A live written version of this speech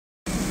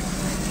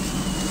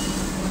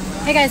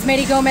Hey guys,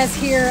 Mady Gomez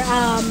here.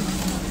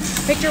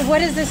 Victor,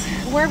 what is this?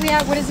 Where are we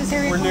at? What is this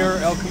area We're called? near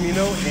El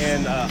Camino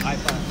and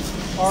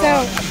I-5. Or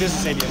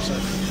Business 80, I'm sorry.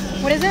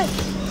 What is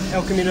it?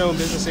 El Camino and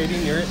Business 80,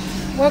 near it.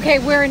 Okay,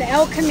 we're in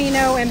El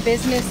Camino and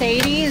Business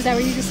 80. Is that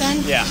what you just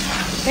said? Yeah.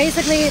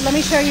 Basically, let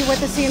me show you what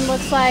the scene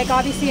looks like.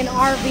 Obviously, an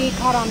RV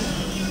caught on...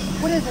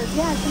 What is this?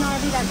 Yeah, it's an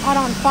RV that caught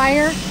on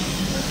fire.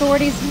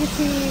 Authorities, you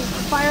see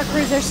the fire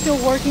crews, they're still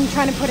working,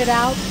 trying to put it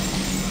out.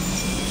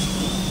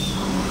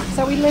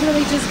 So we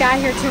literally just got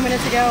here 2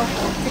 minutes ago.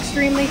 It's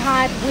extremely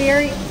hot. We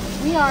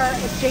are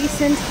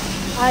adjacent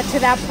to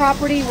that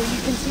property where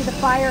you can see the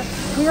fire.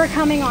 We were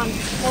coming on,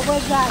 what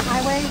was that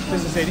highway?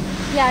 Business 80?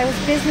 Yeah, it was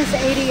Business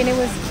 80, and it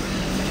was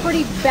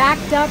pretty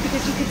backed up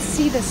because you could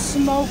see the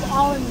smoke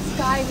all in the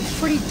sky. It was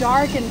pretty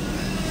dark and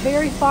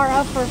very far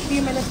up for a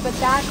few minutes, but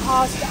that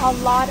caused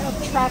a lot of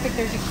traffic.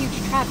 There's a huge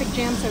traffic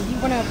jam, so if you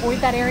want to avoid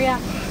that area,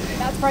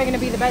 that's probably going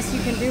to be the best you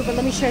can do. But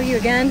let me show you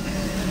again.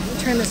 Let me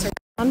turn this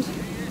around.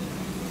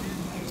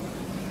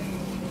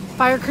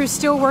 Fire crew's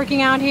still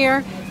working out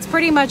here. It's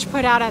pretty much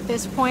put out at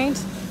this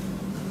point.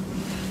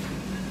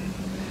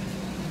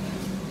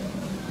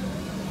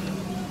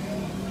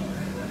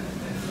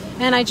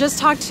 And I just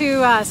talked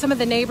to some of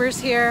the neighbors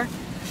here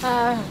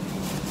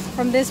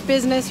from this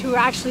business who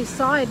actually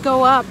saw it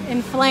go up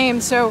in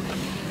flames. So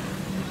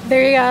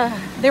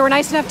they were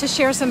nice enough to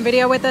share some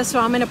video with us. So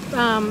I'm going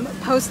to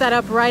post that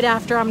up right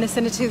after. I'm going to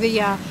send it to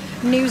the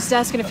news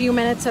desk in a few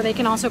minutes so they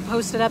can also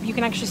post it up. You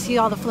can actually see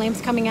all the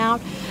flames coming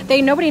out.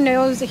 Nobody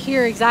knows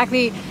here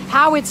exactly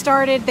how it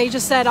started. They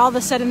just said all of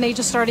a sudden they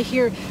just started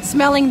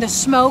smelling the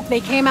smoke. They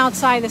came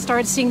outside, they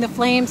started seeing the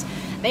flames.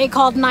 They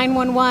called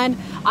 911.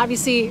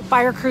 Obviously,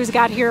 fire crews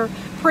got here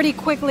pretty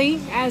quickly.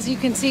 As you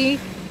can see,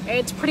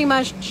 it's pretty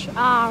much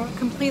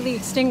completely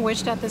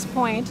extinguished at this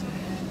point.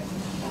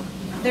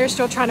 They're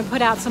still trying to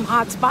put out some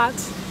hot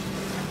spots.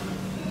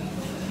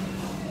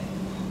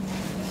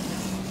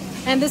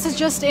 And this is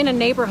just in a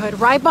neighborhood.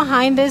 Right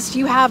behind this,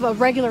 you have a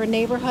regular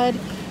neighborhood.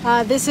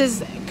 This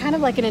is kind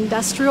of like an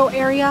industrial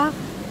area.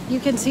 You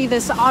can see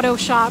this auto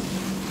shop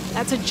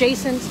that's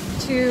adjacent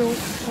to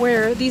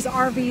where these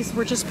RVs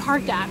were just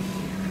parked at.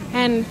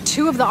 And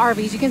two of the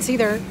RVs, you can see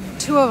there,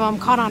 two of them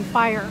caught on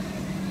fire.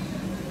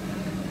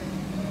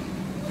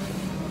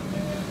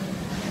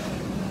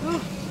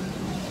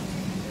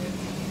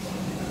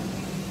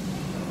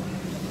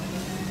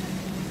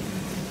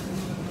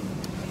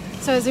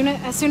 So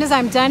as soon as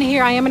I'm done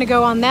here, I am going to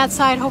go on that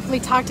side, hopefully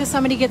talk to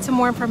somebody, get some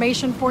more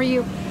information for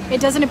you.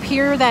 It doesn't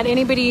appear that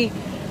anybody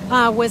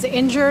was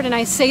injured, and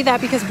I say that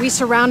because we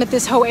surrounded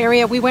this whole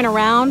area. We went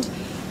around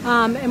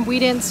and we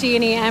didn't see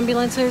any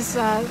ambulances,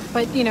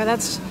 but you know,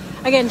 that's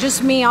again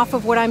just me off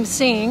of what I'm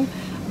seeing.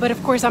 But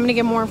of course, I'm going to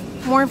get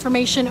more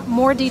information,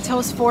 more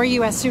details for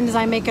you as soon as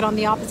I make it on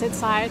the opposite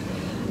side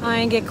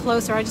and get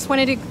closer. I just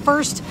wanted to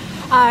first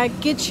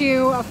get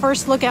you a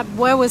first look at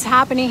what was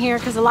happening here,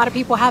 because a lot of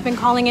people have been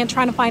calling in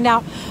trying to find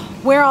out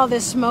where all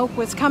this smoke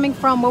was coming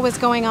from, what was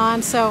going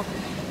on. So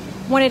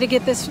wanted to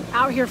get this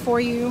out here for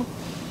you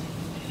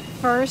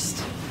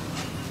first.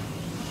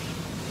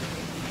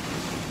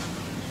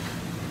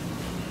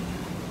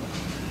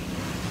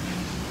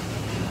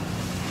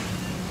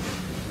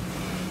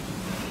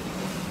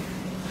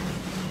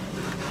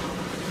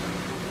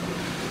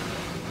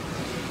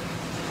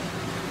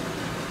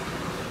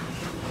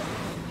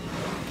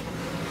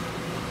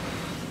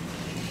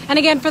 And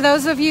again, for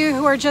those of you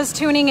who are just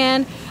tuning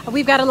in,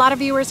 we've got a lot of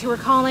viewers who are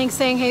calling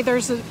saying, hey,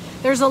 there's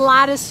a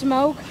lot of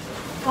smoke.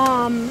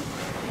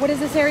 What is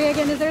this area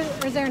again? Is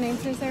there a name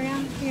to this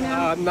area? You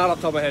know? Not off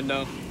the top of my head,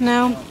 no.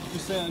 No?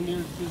 Just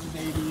near Business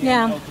 80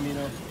 yeah. and El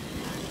Camino.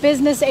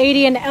 Business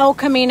 80 and El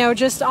Camino.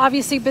 Just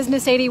obviously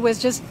Business 80 was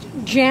just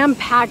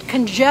jam-packed,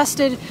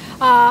 congested.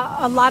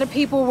 A lot of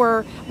people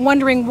were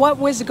wondering what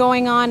was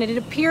going on. And it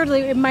appeared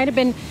it might have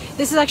been,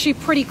 this is actually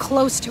pretty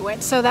close to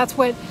it. So that's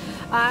what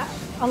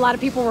a lot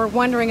of people were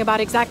wondering about,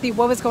 exactly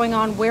what was going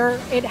on, where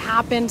it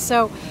happened.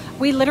 So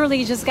we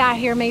literally just got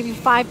here maybe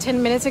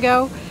 5-10 minutes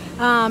ago.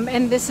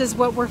 And this is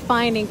what we're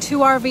finding. Two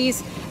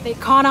RVs, they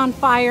caught on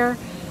fire,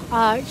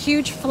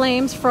 huge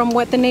flames from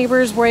what the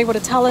neighbors were able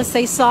to tell us.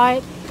 They saw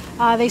it.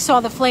 They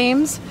saw the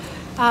flames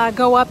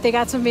go up. They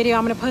got some video.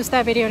 I'm going to post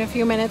that video in a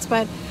few minutes,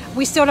 but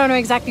we still don't know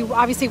exactly,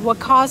 obviously, what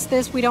caused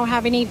this. We don't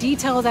have any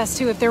details as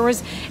to if there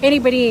was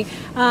anybody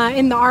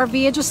in the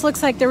RV. It just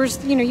looks like there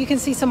was, you know, you can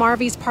see some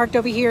RVs parked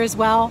over here as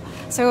well.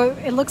 So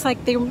it looks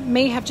like they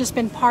may have just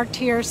been parked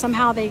here.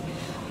 Somehow they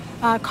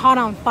caught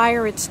on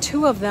fire. It's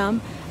two of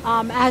them.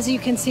 As you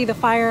can see, the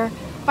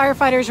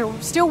firefighters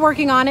are still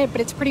working on it,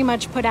 but it's pretty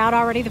much put out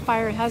already. The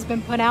fire has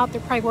been put out. They're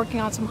probably working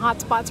on some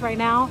hot spots right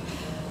now.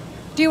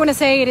 Do want to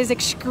say it is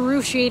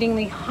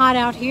excruciatingly hot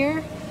out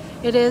here.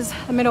 It is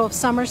the middle of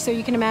summer, so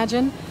you can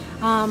imagine.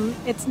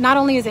 It's not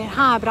only is it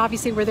hot, but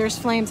obviously where there's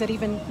flames, that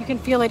even you can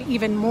feel it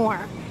even more.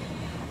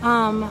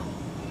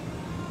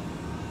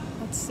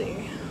 Let's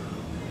see.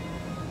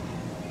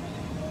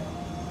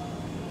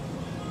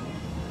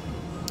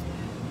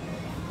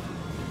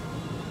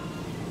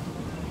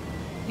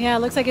 Yeah,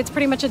 it looks like it's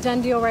pretty much a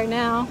done deal right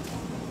now.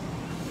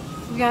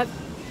 We got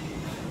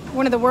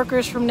one of the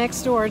workers from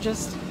next door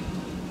just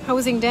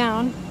hosing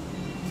down.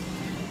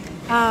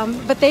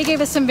 But they gave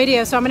us some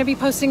video, so I'm going to be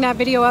posting that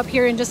video up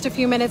here in just a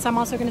few minutes. I'm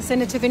also going to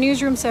send it to the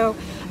newsroom so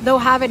they'll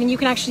have it and you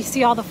can actually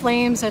see all the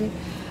flames and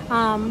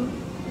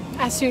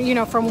as soon, you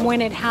know, from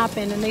when it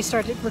happened, and they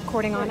started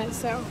recording on it.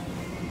 So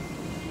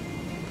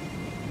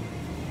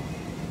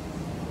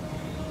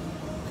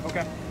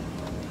okay.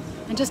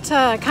 and just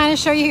to kind of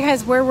show you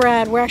guys where we're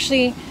at, we're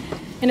actually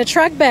in a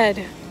truck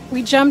bed.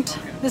 We jumped.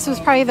 This was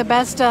probably the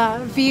best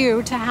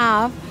view to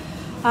have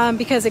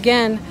because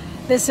again,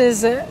 this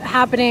is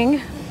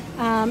happening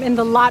in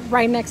the lot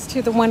right next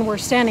to the one we're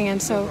standing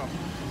in. So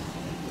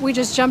we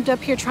just jumped up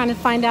here trying to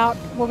find out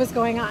what was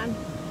going on.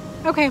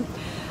 Okay.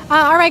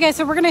 All right, guys,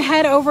 so we're going to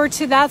head over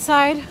to that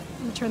side.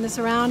 Let me turn this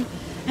around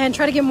and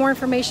try to get more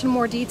information,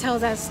 more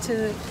details as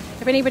to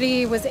if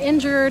anybody was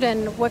injured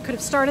and what could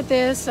have started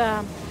this.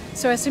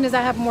 So as soon as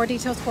I have more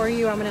details for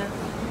you, I'm going to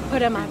put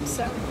them up.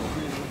 So,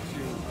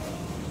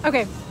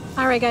 okay.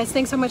 All right, guys,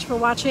 thanks so much for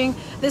watching.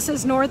 This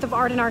is north of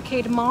Arden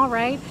Arcade Mall,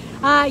 right?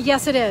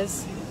 Yes, it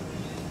is.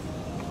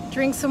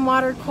 Drink some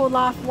water, cool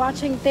off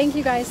watching. Thank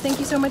you, guys. Thank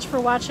you so much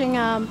for watching.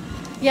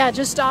 Yeah,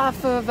 just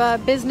off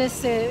of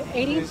Business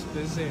 80?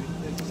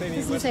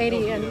 Business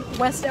 80 and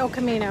West El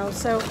Camino.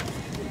 So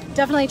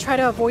definitely try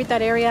to avoid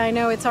that area. I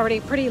know it's already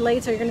pretty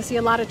late, so you're going to see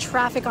a lot of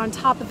traffic on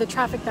top of the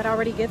traffic that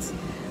already gets,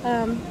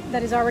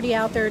 that is already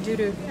out there due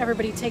to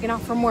everybody taking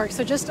off from work.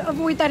 So just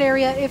avoid that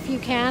area if you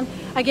can.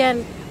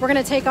 Again, we're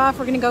going to take off.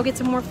 We're going to go get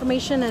some more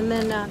information and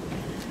then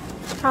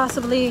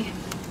possibly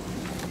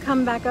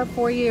come back up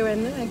for you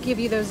and give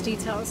you those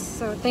details.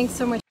 So thanks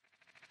so much.